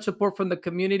so much support from the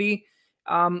community.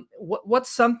 What's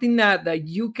something that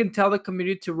you can tell the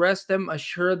community to rest them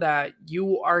assured that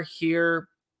you are here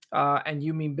and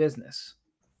you mean business?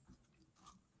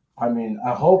 I mean,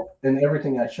 I hope in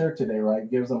everything I shared today, right,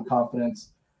 gives them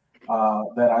confidence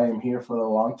that I am here for the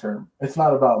long term. It's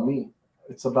not about me.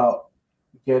 It's about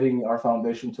getting our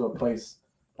foundation to a place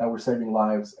that we're saving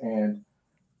lives. And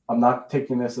I'm not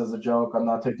taking this as a joke. I'm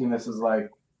not taking this as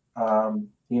like,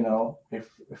 you know, if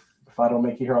I don't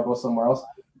make it here, I'll go somewhere else.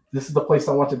 This is the place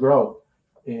I want to grow.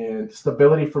 And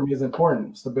stability for me is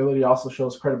important. Stability also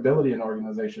shows credibility in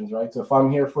organizations, right? So if I'm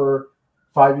here for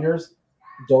 5 years,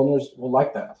 donors will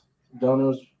like that.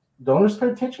 Donors pay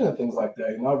attention to things like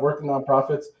that. You know, I've worked in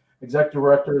nonprofits. Executive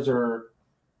directors are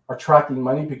attracting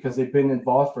money because they've been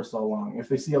involved for so long. If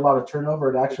they see a lot of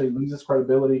turnover, it actually loses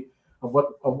credibility of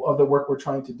of the work we're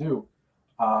trying to do.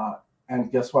 And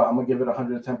guess what? I'm gonna give it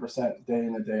 110% day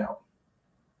in and day out.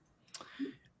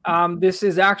 This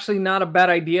is actually not a bad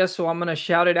idea, so I'm gonna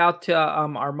shout it out to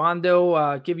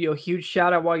Armando. Give you a huge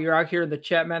shout out while you're out here in the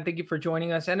chat, man. Thank you for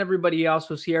joining us and everybody else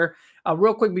who's here.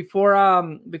 Real quick before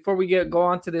we go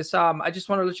on to this, I just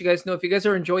want to let you guys know if you guys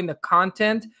are enjoying the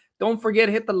content, don't forget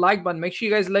to hit the like button. Make sure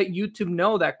you guys let YouTube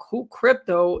know that Cool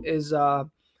Crypto is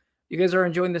you guys are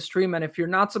enjoying the stream, and if you're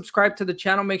not subscribed to the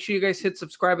channel, make sure you guys hit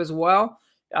subscribe as well.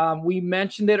 We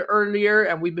mentioned it earlier,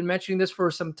 and we've been mentioning this for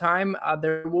some time.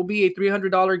 There will be a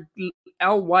 $300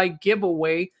 LY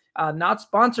giveaway, not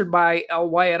sponsored by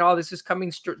LY at all. This is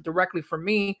coming directly from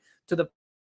me to the.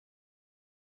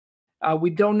 We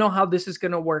don't know how this is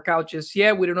going to work out just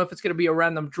yet. We don't know if it's going to be a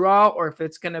random draw or if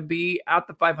it's going to be at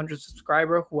the 500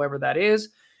 subscriber, whoever that is.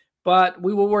 But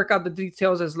we will work out the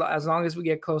details as long as we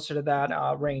get closer to that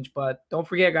range. But don't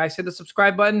forget, guys, hit the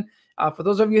subscribe button. For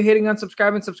those of you hitting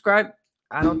unsubscribe and subscribe,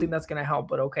 I don't think that's going to help,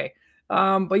 but okay.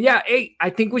 But yeah, hey, I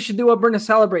think we should do a burn to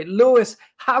celebrate. Lewis,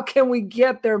 how can we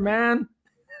get there, man?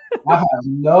 I have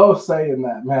no say in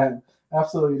that, man.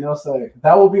 Absolutely no say.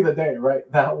 That will be the day, right?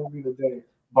 That will be the day.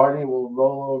 Barney will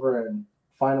roll over and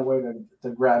find a way to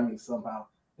grab me somehow,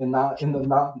 and not in the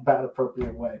not bad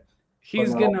appropriate way.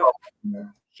 He's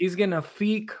gonna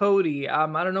feed Cody.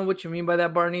 I don't know what you mean by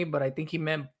that, Barney, but I think he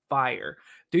meant fire.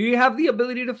 Do you have the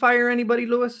ability to fire anybody,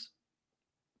 Lewis?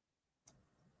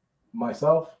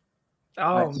 Myself?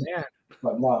 Oh man.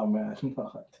 But no, man.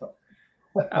 No, I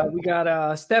don't. We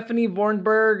got Stephanie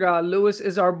Vornberg. Lewis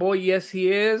is our boy. Yes, he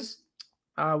is.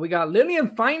 We got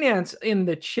Lillian Finance in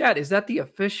the chat. Is that the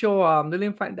official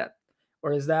Lillian Finance?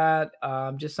 Or is that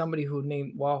just somebody who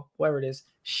named, well, whoever it is,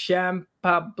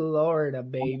 Champa Florida,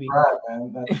 baby. Right,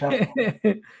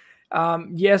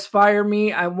 man. Yes, fire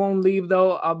me. I won't leave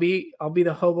though. I'll be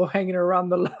the hobo hanging around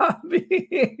the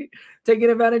lobby, taking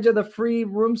advantage of the free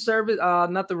room service.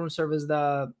 Not the room service,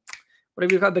 the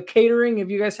whatever you call it, the catering.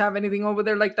 If you guys have anything over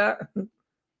there like that.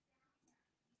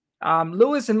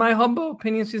 Lewis, in my humble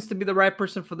opinion, seems to be the right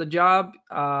person for the job.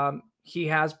 He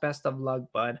has best of luck,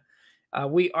 bud.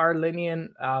 We are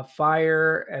Lillian,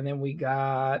 Fire, and then we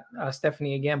got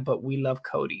Stephanie again, but we love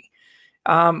Cody.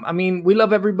 I mean, we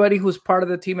love everybody who's part of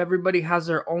the team. Everybody has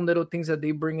their own little things that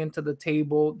they bring into the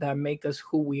table that make us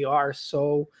who we are.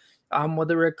 So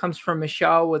whether it comes from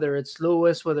Michelle, whether it's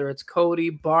Lewis, whether it's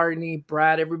Cody, Barney,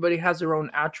 Brad, everybody has their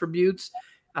own attributes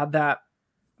that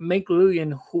make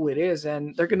Lillian who it is,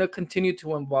 and they're going to continue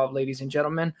to evolve, ladies and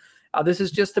gentlemen. This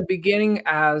is just the beginning.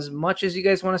 As much as you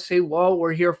guys want to say, well,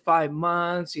 we're here 5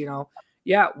 months,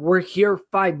 yeah, we're here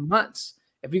 5 months.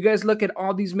 If you guys look at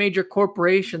all these major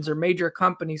corporations or major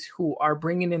companies who are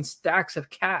bringing in stacks of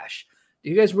cash, do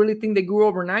you guys really think they grew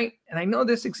overnight? And I know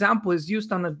this example is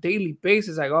used on a daily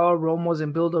basis, like, oh, Rome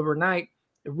wasn't built overnight.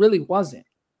 It really wasn't.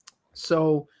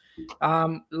 So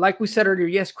like we said earlier,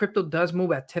 yes, crypto does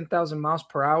move at 10,000 miles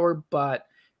per hour, but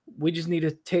we just need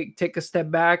to take a step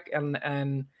back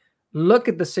and look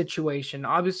at the situation.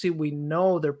 Obviously, we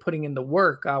know they're putting in the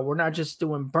work. We're not just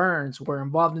doing burns. We're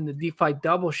involved in the DeFi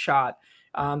double shot.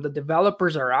 The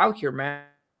developers are out here, man.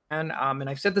 And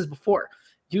I've said this before.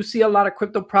 You see a lot of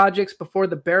crypto projects before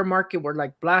the bear market were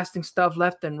like blasting stuff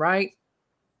left and right.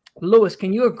 Lewis,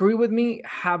 can you agree with me?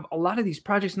 Have a lot of these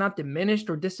projects not diminished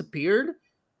or disappeared?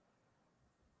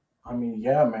 I mean,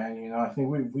 yeah, man. I think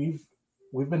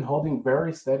we've been holding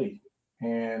very steady,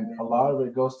 and a lot of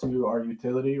it goes to our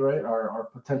utility, right? Our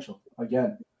potential.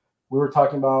 Again, we were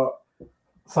talking about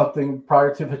something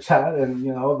prior to the chat, and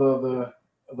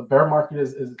the bear market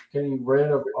is getting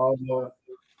rid of all the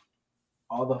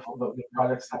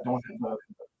products that don't have the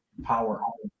power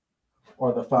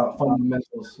or the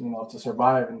fundamentals, to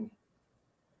survive. And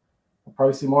we'll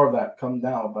probably see more of that come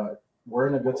down, but we're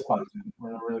in a good spot. Man. We're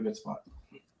in a really good spot.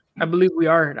 I believe we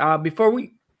are. Before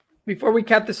we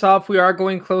cap this off, we are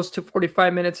going close to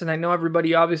 45 minutes, and I know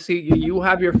everybody, obviously, you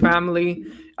have your family.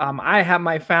 I have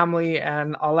my family,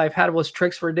 and all I've had was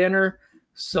tricks for dinner.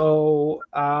 So,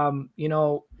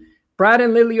 Brad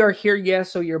and Lily are here,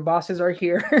 yes, so your bosses are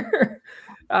here.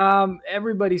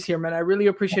 Everybody's here, man. I really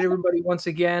appreciate everybody once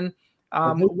again.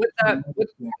 With that,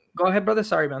 go ahead, brother.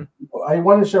 Sorry, man. I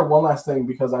want to share one last thing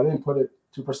because I didn't put it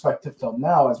to perspective till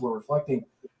now as we're reflecting.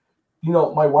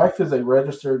 My wife is a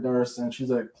registered nurse, and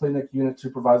she's a clinic unit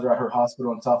supervisor at her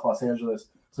hospital in South Los Angeles.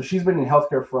 So she's been in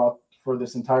healthcare for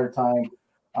this entire time.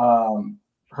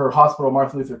 Her hospital,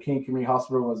 Martin Luther King Community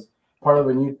Hospital, was part of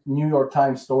a New York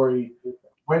Times story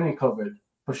when in COVID.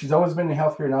 But she's always been in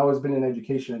healthcare and always been in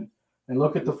education. And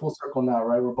look at the full circle now,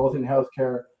 right? We're both in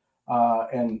healthcare.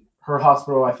 And her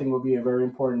hospital, I think, will be a very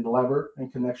important lever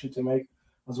and connection to make,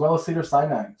 as well as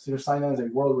Cedars-Sinai. Cedars-Sinai is a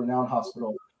world-renowned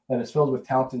hospital that is filled with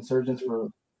talented surgeons for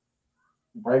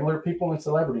regular people and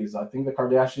celebrities. I think the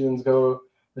Kardashians go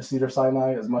to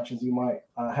Cedars-Sinai as much as you might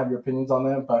have your opinions on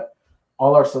them, but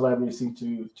all our celebrities seem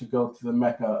to go to the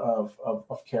mecca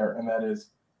of care, and that is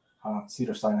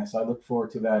Cedars-Sinai. So I look forward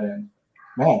to that. And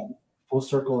man, full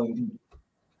circle indeed.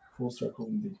 Full circle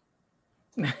indeed.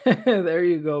 There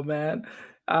you go, man.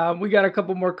 We got a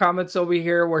couple more comments over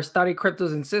here where Study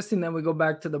Crypto's insisting that we go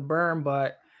back to the burn,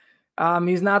 but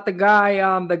he's not the guy.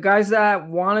 The guys that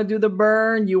want to do the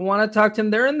burn, you want to talk to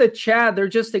them, they're in the chat. They're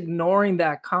just ignoring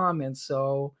that comment.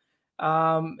 So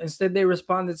instead they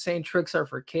responded saying tricks are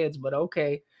for kids, but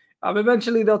okay.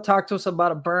 Eventually they'll talk to us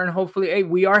about a burn. Hopefully, hey,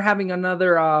 we are having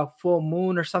another full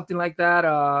moon or something like that.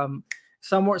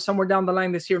 Somewhere down the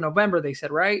line this year, November, they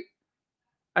said, right?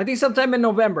 I think sometime in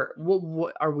November.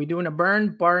 What are we doing a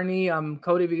burn? Barney,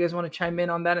 Cody, if you guys want to chime in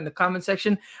on that in the comment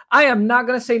section. I am not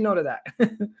going to say no to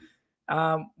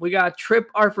that. We got Trip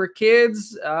are for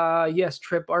kids. Yes,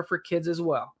 Trip are for kids as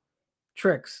well.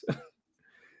 Tricks.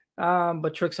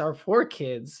 But tricks are for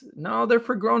kids. No, they're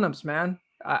for grown-ups, man.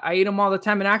 I eat them all the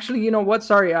time. And actually, you know what?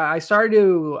 Sorry, I started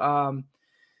to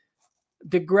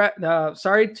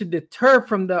sorry to deter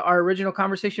from our original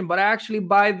conversation, but I actually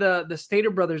buy the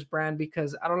Stater Brothers brand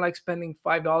because I don't like spending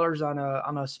 $5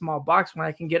 on a small box when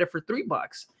I can get it for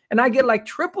 $3, and I get like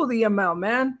triple the amount,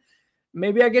 man.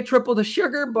 Maybe I get triple the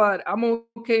sugar, but I'm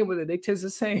okay with it. They taste the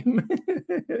same.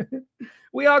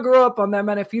 We all grew up on that,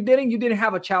 man. If you didn't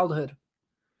have a childhood.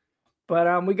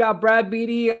 But we got Brad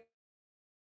Beatty.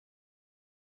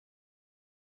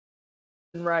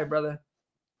 Right, brother.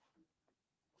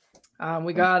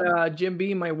 We got Jim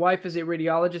B. My wife is a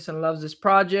radiologist and loves this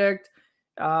project.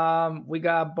 We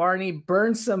got Barney.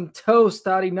 Burn some toast,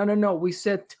 Dottie. No. We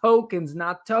said tokens,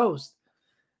 not toast.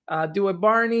 Do it,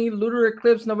 Barney. Lunar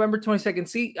eclipse, November 22nd.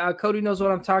 See, Cody knows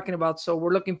what I'm talking about. So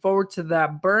we're looking forward to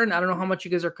that burn. I don't know how much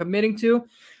you guys are committing to,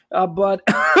 but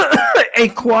a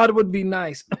quad would be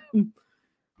nice.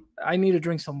 I need to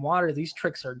drink some water. These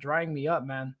tricks are drying me up,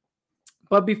 man.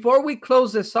 But before we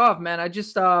close this off, man, I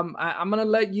just I'm gonna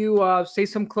let you say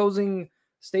some closing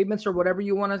statements or whatever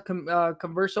you want to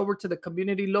converse over to the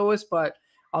community, Lois. But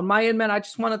on my end, man, I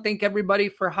just want to thank everybody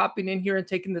for hopping in here and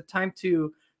taking the time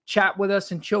to chat with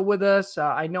us and chill with us.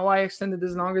 I know I extended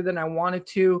this longer than I wanted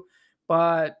to,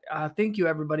 but thank you,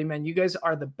 everybody, man. You guys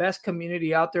are the best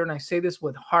community out there, and I say this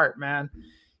with heart, man.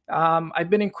 I've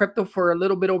been in crypto for a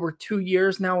little bit over 2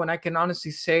 years now, and I can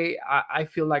honestly say I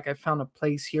feel like I found a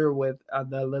place here with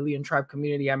the Lillian Tribe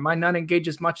community. I might not engage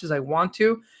as much as I want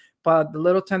to, but the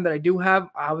little time that I do have,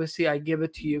 obviously I give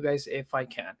it to you guys if I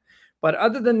can. But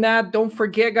other than that, don't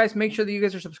forget, guys, make sure that you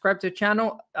guys are subscribed to the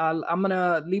channel. I'm going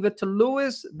to leave it to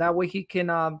Lewis. That way he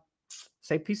can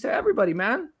say peace to everybody,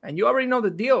 man. And you already know the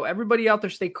deal. Everybody out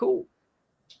there, stay cool.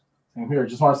 Same here.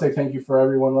 Just want to say thank you for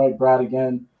everyone, right? Brad,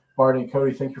 again. Barney and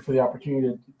Cody, thank you for the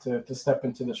opportunity to step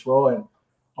into this role. And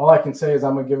all I can say is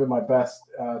I'm going to give it my best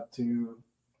to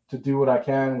do what I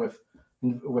can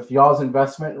with y'all's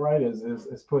investment, right,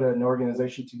 is put an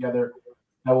organization together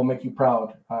that will make you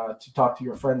proud to talk to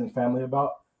your friends and family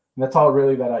about. And that's all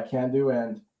really that I can do.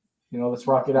 And, you know, let's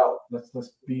rock it out.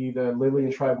 Let's be the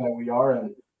Lillian Tribe that we are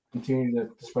and continue to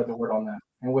spread the word on that.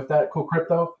 And with that, Cool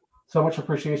Crypto, so much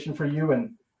appreciation for you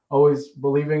and always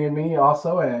believing in me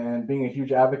also and being a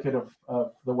huge advocate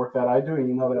of the work that I do. And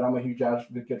you know that I'm a huge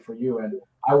advocate for you. And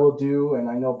I will do, and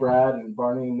I know Brad and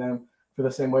Barney and them feel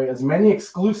the same way, as many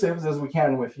exclusives as we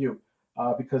can with you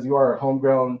because you are a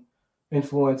homegrown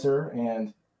influencer.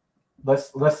 And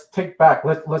let's take back.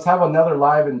 Let's have another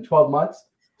live in 12 months,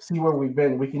 see where we've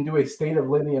been. We can do a State of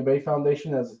Lillian Bay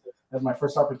Foundation as my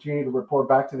first opportunity to report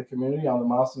back to the community on the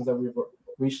milestones that we've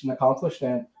reached and accomplished.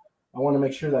 And I want to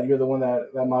make sure that you're the one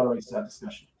that moderates that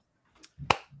discussion.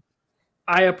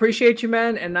 I appreciate you,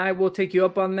 man, and I will take you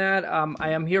up on that.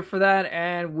 I am here for that,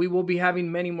 and we will be having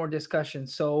many more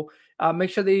discussions. So make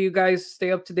sure that you guys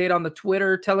stay up to date on the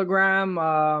Twitter,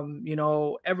 Telegram, you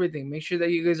know, everything. Make sure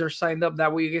that you guys are signed up.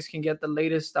 That way you guys can get the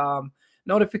latest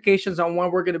notifications on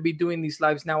when we're going to be doing these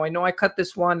lives. Now, I know I cut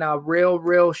this one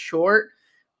real short,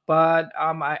 but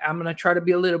I'm going to try to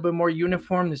be a little bit more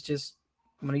uniform. It's just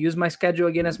I'm going to use my schedule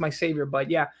again as my savior.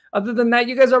 But yeah, other than that,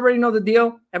 you guys already know the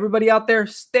deal. Everybody out there,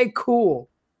 stay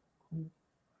cool.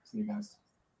 See you guys.